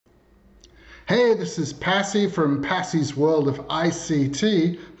Hey, this is Passy from Passy's World of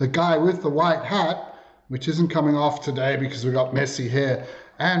ICT, the guy with the white hat, which isn't coming off today because we got messy hair.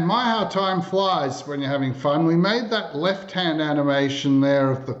 And my, how time flies when you're having fun. We made that left-hand animation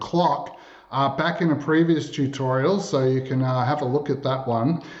there of the clock back in a previous tutorial, so you can have a look at that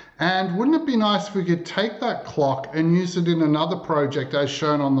one. And wouldn't it be nice if we could take that clock and use it in another project as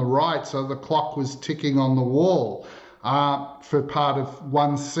shown on the right, so the clock was ticking on the wall for part of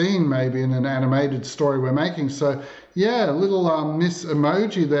one scene maybe in an animated story we're making. So yeah, little Miss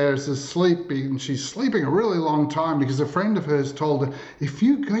Emoji there is asleep, and she's sleeping a really long time because a friend of hers told her, if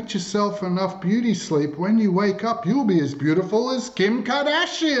you get yourself enough beauty sleep, when you wake up you'll be as beautiful as Kim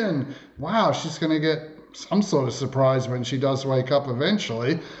Kardashian. Wow, she's going to get some sort of surprise when she does wake up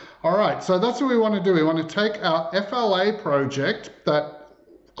eventually. All right, so that's what we want to do. We want to take our FLA project, that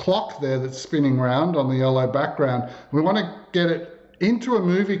clock there that's spinning around on the yellow background. We want to get it into a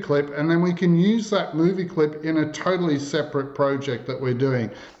movie clip, and then we can use that movie clip in a totally separate project that we're doing.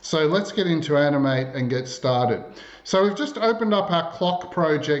 So let's get into Animate and get started. So we've just opened up our clock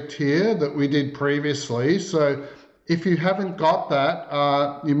project here that we did previously. So if you haven't got that,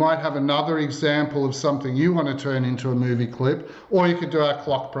 you might have another example of something you want to turn into a movie clip, or you could do our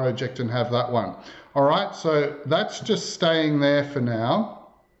clock project and have that one. All right, so that's just staying there for now.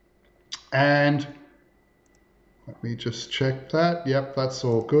 And let me just check that. Yep, that's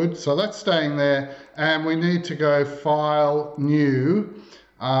all good. So that's staying there. And we need to go File, New,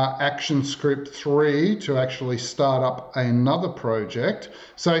 Action Script 3 to actually start up another project.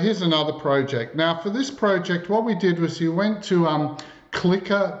 So here's another project. Now for this project, what we did was you went to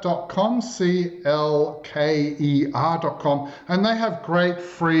clicker.com, CLKER.com, and they have great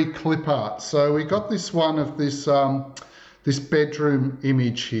free clip art. So we got this one of this, this bedroom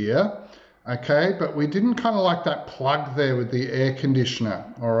image here. Okay, but we didn't kind of like that plug there with the air conditioner.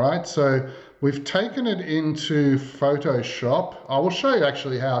 All right, so we've taken it into Photoshop. I will show you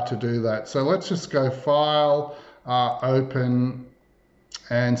actually how to do that. So let's just go File, Open,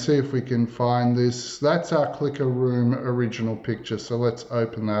 and see if we can find this. That's our Clicker Room original picture. So let's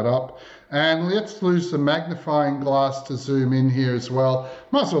open that up. And let's use the magnifying glass to zoom in here as well.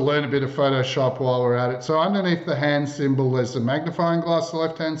 Might as well learn a bit of Photoshop while we're at it. So underneath the hand symbol, there's the magnifying glass on the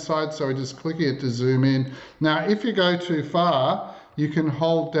left-hand side. So we're just clicking it to zoom in. Now, if you go too far, you can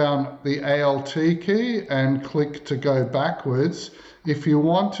hold down the Alt key and click to go backwards. If you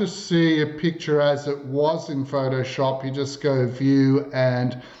want to see a picture as it was in Photoshop, you just go View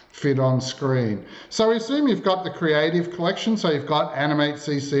and Fit on Screen. So we assume you've got the Creative Collection, so you've got Animate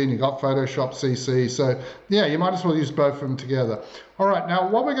CC and you've got Photoshop CC. So yeah, you might as well use both of them together. All right, now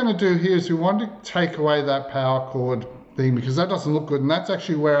what we're going to do here is we want to take away that power cord thing because that doesn't look good, and that's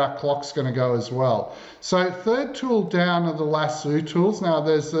actually where our clock's going to go as well. So third tool down are the lasso tools. Now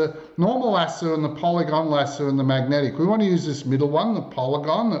there's the normal lasso and the polygon lasso and the magnetic. We want to use this middle one, the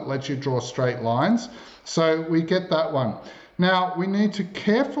polygon, that lets you draw straight lines. So we get that one. Now we need to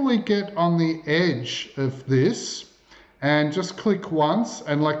carefully get on the edge of this and just click once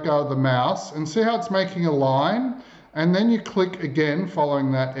and let go of the mouse and see how it's making a line, and then you click again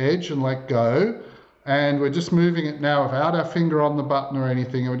following that edge and let go. And we're just moving it now without our finger on the button or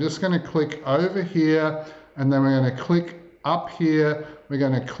anything. And we're just going to click over here, and then we're going to click up here. We're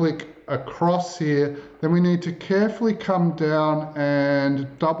going to click across here. Then we need to carefully come down and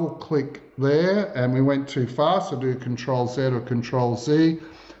double click there. And we went too far, so do Control Z or Control Z.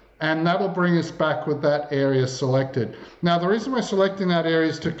 And that'll bring us back with that area selected. Now the reason we're selecting that area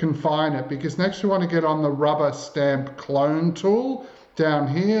is to confine it, because next we want to get on the rubber stamp clone tool. Down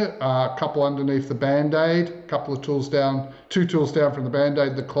here, a couple underneath the Band-Aid, a couple of tools down, 2 tools down from the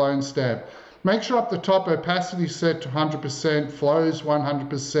Band-Aid, the clone stamp. Make sure up the top opacity set to 100%, flows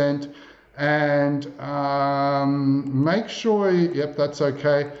 100%, and make sure, yep, that's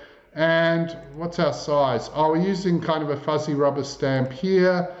okay. And what's our size? Oh, we're using kind of a fuzzy rubber stamp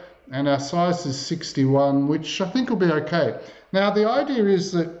here, and our size is 61, which I think will be okay. Now the idea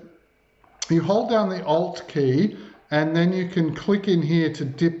is that you hold down the Alt key, and then you can click in here to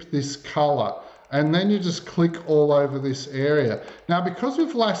dip this color. And then you just click all over this area. Now, because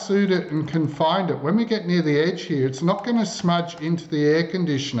we've lassoed it and confined it, when we get near the edge here, it's not going to smudge into the air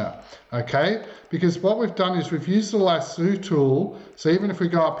conditioner, okay? Because what we've done is we've used the lasso tool, so even if we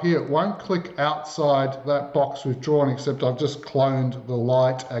go up here, it won't click outside that box we've drawn, except I've just cloned the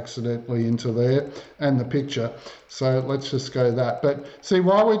light accidentally into there and the picture. So let's just go that. But see,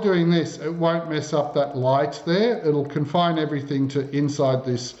 while we're doing this, it won't mess up that light there. It'll confine everything to inside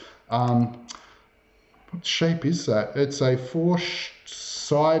this, what shape is that? It's a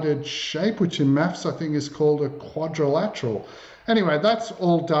 4-sided shape, which in maths I think is called a quadrilateral. Anyway, that's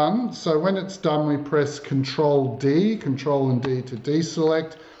all done. So when it's done, we press Control D, Control and D to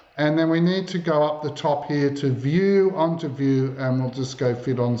deselect. And then we need to go up the top here to View, onto View, and we'll just go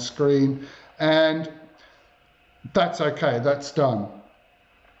Fit on Screen. And that's okay, that's done.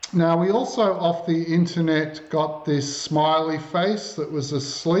 Now we also off the internet got this smiley face that was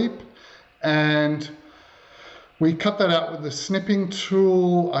asleep, and we cut that out with the snipping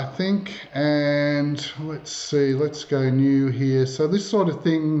tool, I think, and let's see, let's go new here. So this sort of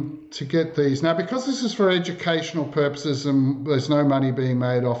thing to get these. Now, because this is for educational purposes and there's no money being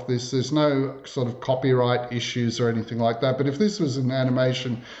made off this, there's no sort of copyright issues or anything like that. But if this was an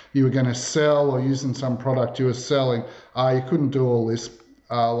animation you were going to sell or using some product you were selling, you couldn't do all this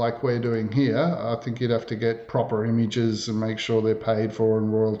like we're doing here. I think you'd have to get proper images and make sure they're paid for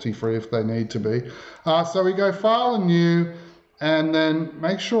and royalty free if they need to be. So we go File and New, and then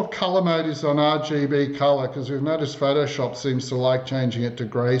make sure color mode is on RGB color, because we've noticed Photoshop seems to like changing it to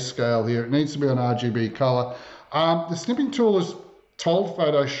grayscale here. It needs to be on RGB color. The snipping tool has told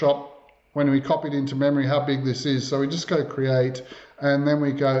Photoshop when we copied into memory how big this is. So we just go Create, and then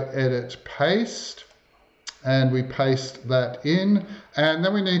we go Edit, Paste, and we paste that in. And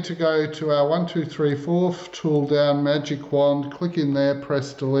then we need to go to our 1, 2, 3, 4 tool down, magic wand, click in there,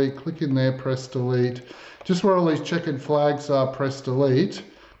 press delete, click in there, press delete. Just where all these checkered flags are, press delete,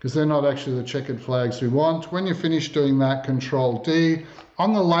 because they're not actually the checkered flags we want. When you're finished doing that, Control D.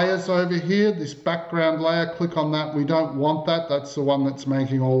 On the layers over here, this background layer, click on that. We don't want that. That's the one that's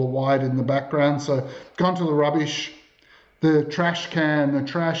making all the white in the background. So go onto the rubbish, the trash can, the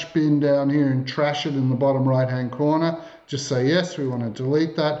trash bin down here, and trash it in the bottom right hand corner. Just say yes, we want to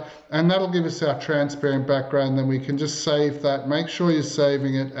delete that, and that'll give us our transparent background. Then we can just save that. Make sure you're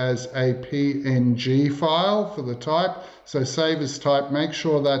saving it as a PNG file for the type. So save as type, make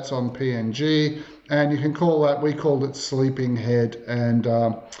sure that's on PNG, and you can call that, we called it Sleeping Head, and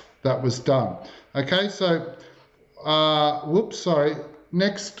that was done. Okay, so whoops, sorry.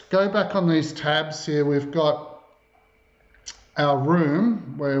 Next, go back on these tabs here. We've got our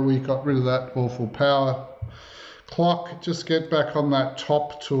room where we got rid of that awful power clock. Just get back on that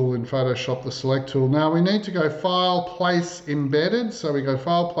top tool in Photoshop, the select tool. Now we need to go File, Place Embedded. So we go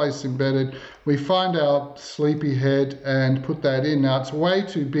File, Place Embedded. We find our sleepy head and put that in. Now it's way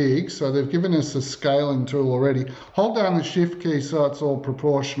too big, so they've given us a scaling tool already. Hold down the Shift key so it's all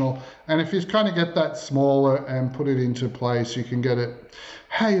proportional. And if you kind of get that smaller and put it into place, you can get it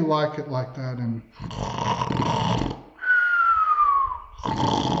how you like it, like that. And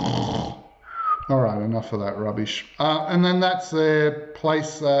all right, enough of that rubbish. And then that's there,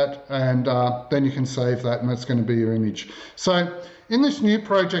 place that, and then you can save that, and that's going to be your image. So in this new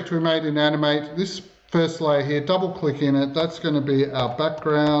project we made in Animate, this first layer here, double click in it, that's going to be our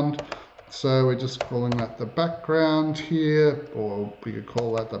background. So we're just calling that the background here, or we could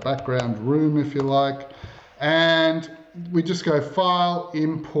call that the background room if you like. And we just go File,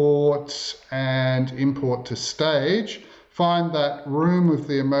 Import, and Import to Stage. Find that room with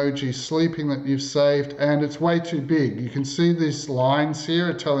the emoji sleeping that you've saved, and it's way too big. You can see these lines here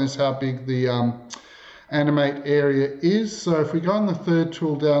are telling us how big the animate area is. So if we go on the third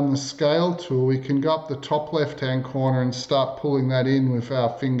tool down, the scale tool, we can go up the top left hand corner and start pulling that in with our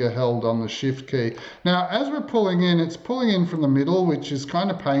finger held on the Shift key. Now as we're pulling in, it's pulling in from the middle, which is kind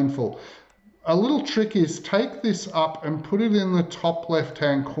of painful. A little trick is take this up and put it in the top left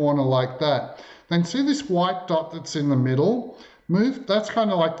hand corner like that. Then see this white dot that's in the middle? Move, that's kind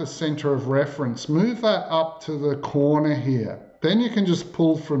of like the center of reference. Move that up to the corner here. Then you can just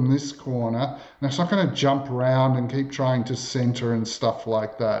pull from this corner, and it's not going to jump around and keep trying to center and stuff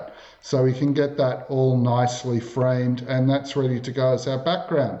like that. So we can get that all nicely framed, and that's ready to go as our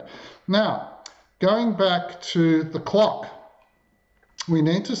background. Now, going back to the clock, we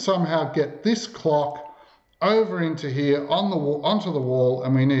need to somehow get this clock over into here on the wall, onto the wall,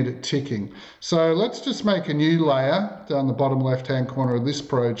 and we need it ticking. So let's just make a new layer down the bottom left hand corner of this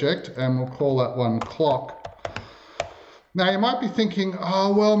project, and we'll call that one clock. Now you might be thinking,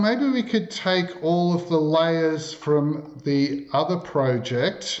 oh well, maybe we could take all of the layers from the other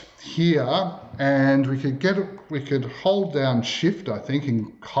project here, and we could hold down Shift, I think,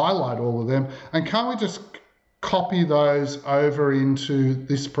 and highlight all of them, and can't we just copy those over into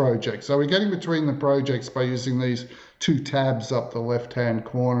this project? So we're getting between the projects by using these two tabs up the left hand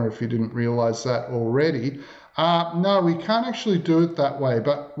corner, if you didn't realize that already. No, we can't actually do it that way,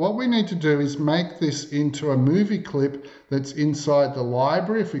 but what we need to do is make this into a movie clip that's inside the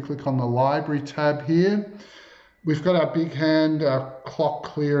library. If we click on the library tab here, we've got our big hand, our clock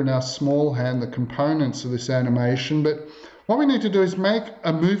clear, and our small hand, the components of this animation. But What we need to do is make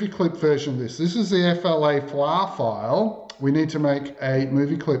a movie clip version of this. This is the FLA file. We need to make a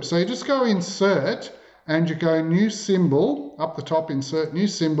movie clip. So you just go insert and you go new symbol, up the top, insert new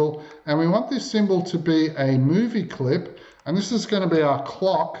symbol, and we want this symbol to be a movie clip, and this is going to be our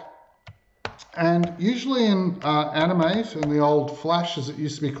clock. And usually in Animate, and the old Flash as it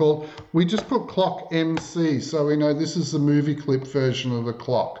used to be called, we just put clock MC, so we know this is the movie clip version of the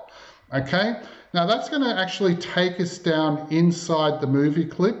clock. Okay, now that's going to actually take us down inside the movie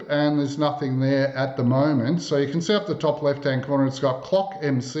clip, and there's nothing there at the moment. So you can see up the top left hand corner it's got clock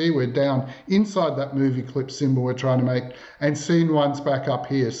MC. We're down inside that movie clip symbol we're trying to make, and scene one's back up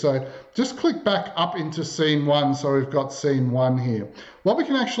here. So just click back up into scene one, so we've got scene one here. What we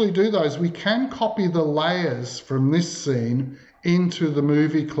can actually do though is we can copy the layers from this scene into the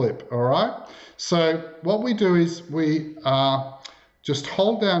movie clip. All right, so what we do is we just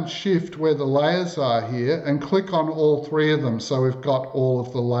hold down shift where the layers are here and click on all three of them, so we've got all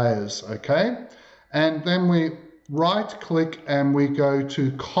of the layers. Okay, and then we right click and we go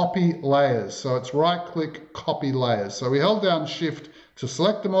to copy layers. So it's right click, copy layers. So we held down shift to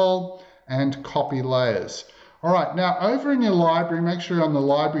select them all and copy layers. All right, now over in your library, make sure you're on the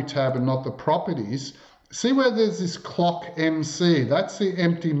library tab and not the properties. See where there's this clock MC, that's the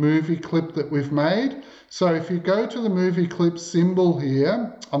empty movie clip that we've made. So if you go to the movie clip symbol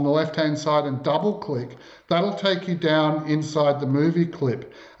here on the left hand side and double click, that'll take you down inside the movie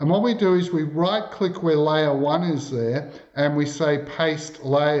clip. And what we do is we right click where layer one is there and we say paste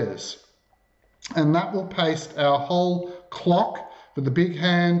layers. And that will paste our whole clock with the big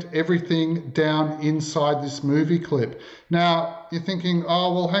hand, everything down inside this movie clip. Now, you're thinking,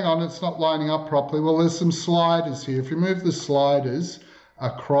 oh, well, hang on, it's not lining up properly. Well, there's some sliders here. If you move the sliders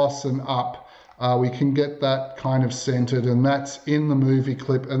across and up, we can get that kind of centered, and that's in the movie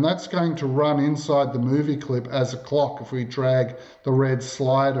clip, and that's going to run inside the movie clip as a clock if we drag the red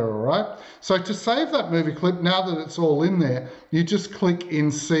slider, all right? So to save that movie clip, now that it's all in there, you just click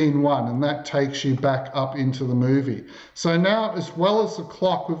in scene one, and that takes you back up into the movie. So now, as well as the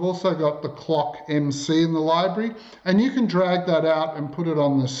clock, we've also got the clock MC in the library, and you can drag that out and put it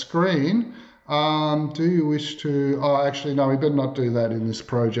on the screen. Do you wish to, oh, actually, no, we better not do that in this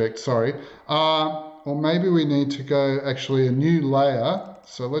project, sorry. Or maybe we need to go actually a new layer.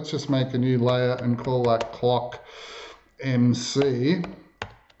 So let's just make a new layer and call that clock MC.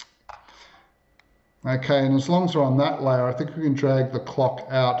 Okay, and as long as we're on that layer, I think we can drag the clock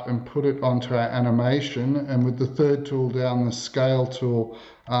out and put it onto our animation, and with the third tool down, the scale tool,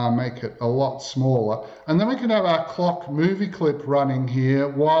 make it a lot smaller. And then we can have our clock movie clip running here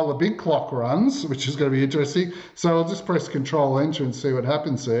while the big clock runs, which is going to be interesting. So I'll just press Control Enter and see what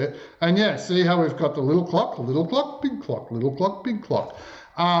happens there. And yeah, see how we've got the little clock, big clock, little clock, big clock,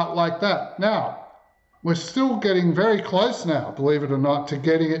 like that. Now, we're still getting very close now, believe it or not, to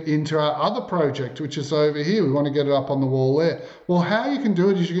getting it into our other project, which is over here. We want to get it up on the wall there. Well, how you can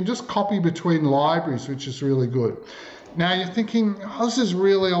do it is you can just copy between libraries, which is really good. Now you're thinking, oh, this is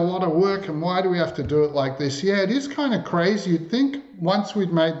really a lot of work, and why do we have to do it like this? Yeah, it is kind of crazy. You'd think once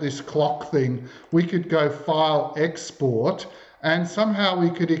we'd made this clock thing, we could go File, Export, and somehow we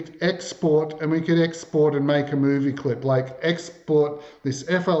could export, and we could export and make a movie clip, like export this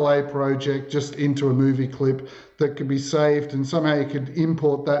FLA project just into a movie clip that could be saved, and somehow you could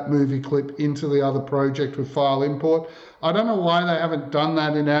import that movie clip into the other project with file import. I don't know why they haven't done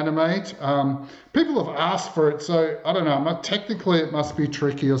that in Animate. People have asked for it, so I don't know. Technically, it must be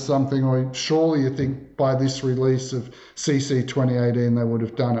tricky or something, or surely you think by this release of CC 2018 they would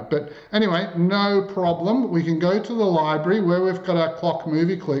have done it. But anyway, no problem. We can go to the library where we've got our clock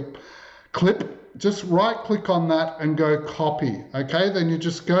movie clip. Just right click on that and go copy. Okay, then you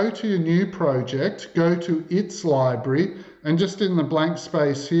just go to your new project, go to its library, and just in the blank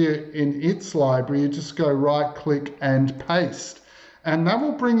space here in its library, you just go right click and paste. And that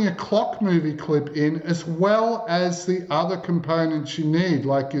will bring your clock movie clip in, as well as the other components you need,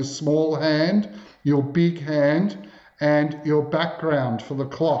 like your small hand, your big hand, and your background for the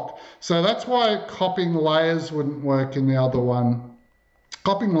clock. So that's why copying layers wouldn't work in the other one.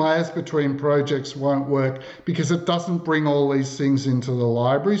 Copying layers between projects won't work because it doesn't bring all these things into the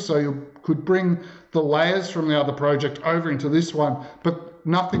library. So you could bring the layers from the other project over into this one, but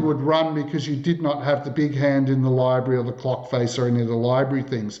nothing would run because you did not have the big hand in the library or the clock face or any of the library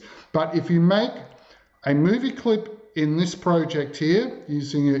things. But if you make a movie clip in this project here,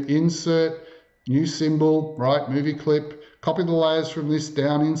 using your insert, new symbol, right, movie clip, copy the layers from this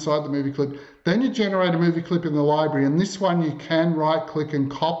down inside the movie clip, Then you generate a movie clip in the library, and this one you can right click and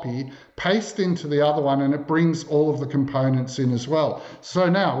copy, paste into the other one, and it brings all of the components in as well. So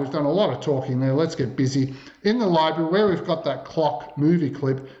now we've done a lot of talking there. Let's get busy. In the library where we've got that clock movie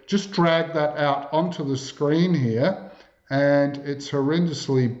clip, just drag that out onto the screen here, and it's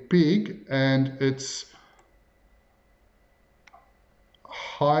horrendously big, and it's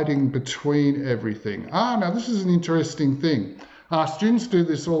hiding between everything. Now this is an interesting thing. Students do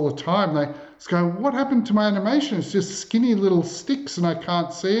this all the time. They go, what happened to my animation? It's just skinny little sticks and I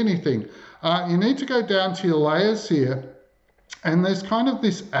can't see anything. You need to go down to your layers here, and there's kind of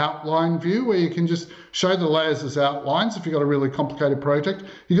this outline view where you can just show the layers as outlines. If you've got a really complicated project,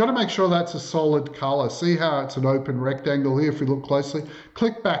 you've got to make sure that's a solid color. See how it's an open rectangle here if you look closely?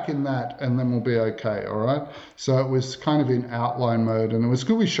 Click back in that and then we'll be okay, all right? So it was kind of in outline mode, and it was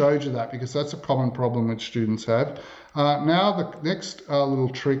good we showed you that because that's a common problem which students have. Now the next little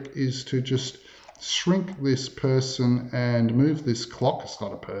trick is to just shrink this person and move this clock. It's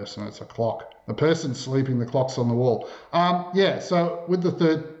not a person, it's a clock. The person's sleeping, the clock's on the wall. Yeah, so with the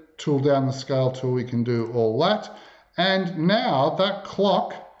third tool down, the scale tool, we can do all that. And now that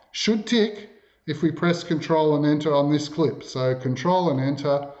clock should tick if we press Control and Enter on this clip. So Control and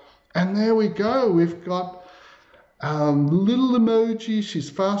Enter, and there we go. We've got little emoji. She's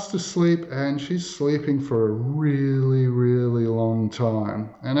fast asleep, and she's sleeping for a really, really long time.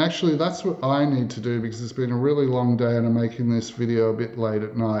 And actually that's what I need to do because it's been a really long day and I'm making this video a bit late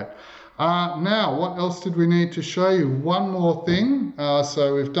at night. Now, what else did we need to show you? One more thing.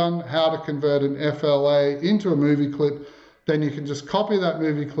 So we've done how to convert an FLA into a movie clip. Then you can just copy that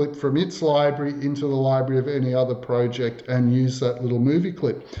movie clip from its library into the library of any other project and use that little movie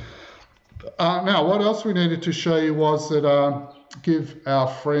clip. Now, what else we needed to show you was that give our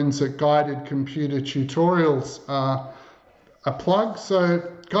friends at Guided Computer Tutorials a plug. So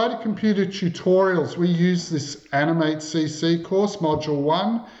Guided Computer Tutorials, we use this Animate CC course, Module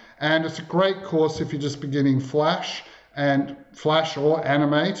 1, and it's a great course if you're just beginning Flash or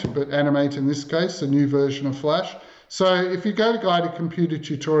Animate, but Animate in this case, a new version of Flash. So if you go to Guided Computer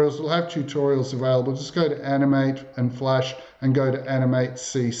Tutorials, we'll have tutorials available. Just go to Animate and Flash and go to Animate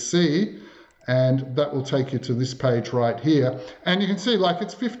CC, and that will take you to this page right here. And you can see, like,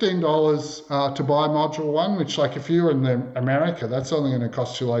 it's $15 to buy Module 1, which, like, if you're in America, that's only going to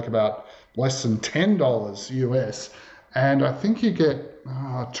cost you like about less than $10 US. And I think you get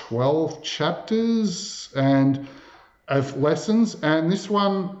 12 chapters and of lessons. And this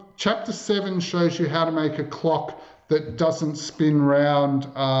one, chapter 7, shows you how to make a clock that doesn't spin round.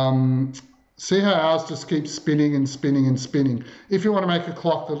 See how ours just keeps spinning and spinning and spinning. If you want to make a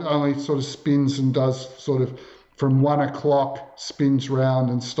clock that only sort of spins and does sort of from 1 o'clock, spins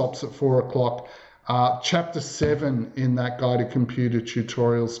round and stops at 4 o'clock, chapter 7 in that Guided Computer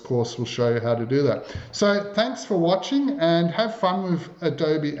Tutorials course will show you how to do that. So thanks for watching and have fun with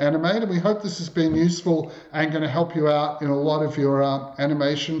Adobe Animate. And we hope this has been useful and going to help you out in a lot of your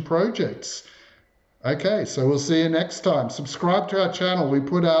animation projects. Okay, so we'll see you next time. Subscribe to our channel. We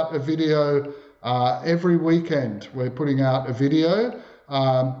put out a video every weekend. We're putting out a video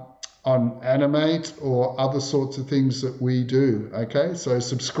on Animate or other sorts of things that we do. Okay, so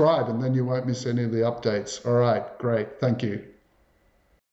subscribe and then you won't miss any of the updates. All right, great. Thank you.